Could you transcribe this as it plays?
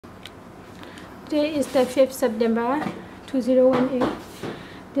Today is the 5th September 2018.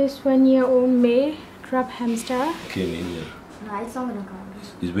 This 1-year-old male dwarf hamster came in here.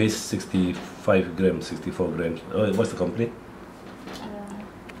 It weighs 65 grams, 64 grams. Oh, what's the complaint?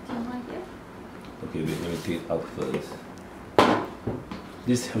 Okay, wait, let me take it out first.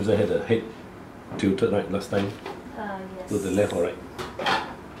 This hamster had a head tilted right last time? Yes. To the left or right?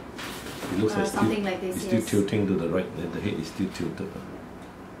 It looks like something like this, it's still tilting to the right, and the head is still tilted.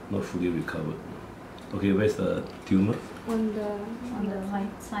 Not fully recovered. Okay, where's the tumour? On the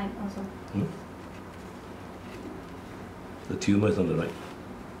right side also. Hmm? The tumour is on the right.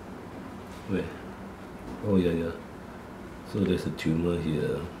 Where? Oh yeah. So there's a tumour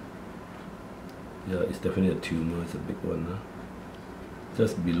here. Yeah, it's definitely a tumour. It's a big one. Huh?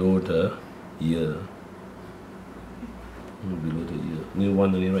 Just below the ear. Below the ear. Only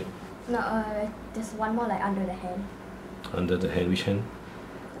one only, right? No, there's one more like under the hand. Under the hand, which hand?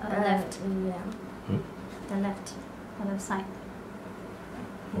 The left. Yeah. The left side.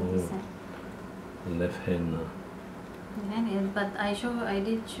 Oh, the left hand. But I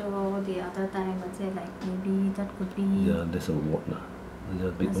did show the other time. I said like maybe that could be. Yeah, there's a wart. There's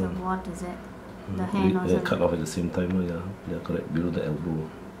a big There's one. a wart, is it? The hand also. Cut off at the same time. Yeah, correct. Below the elbow.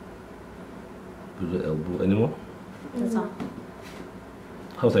 Below the elbow. Any more? That's all.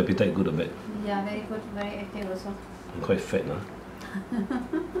 How's appetite? Good or bad? Yeah, very good, very active also. I'm quite fat now.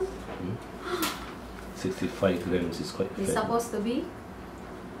 65 grams is quite It's fat. supposed to be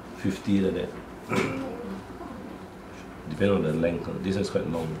 50 like that. Depending on the length. This one is quite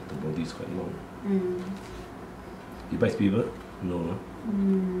long. The body is quite long. It bites people? No.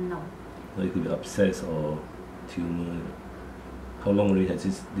 No. No, it could be abscess or tumour. How long already has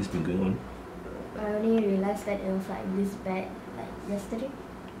this been going on? I only realized that it was like this bad like yesterday.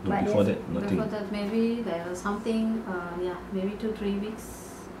 No, But before yes, that, nothing. Before that, maybe there was something. Maybe 2-3 weeks.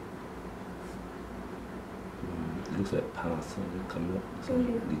 It looks like pus coming up.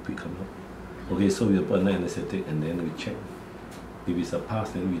 Some liquid coming up. Okay, so we put an anesthetic and then we check. If it's a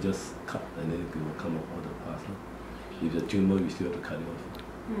pus, then we just cut and then it will come up all the pus. If the tumour, we still have to cut it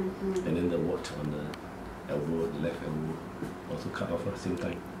off. And then the wart on the elbow, the left elbow, also cut off at the same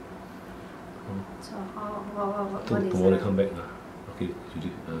time. So what is Tomorrow come back. Okay,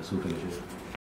 Judy, so finish it.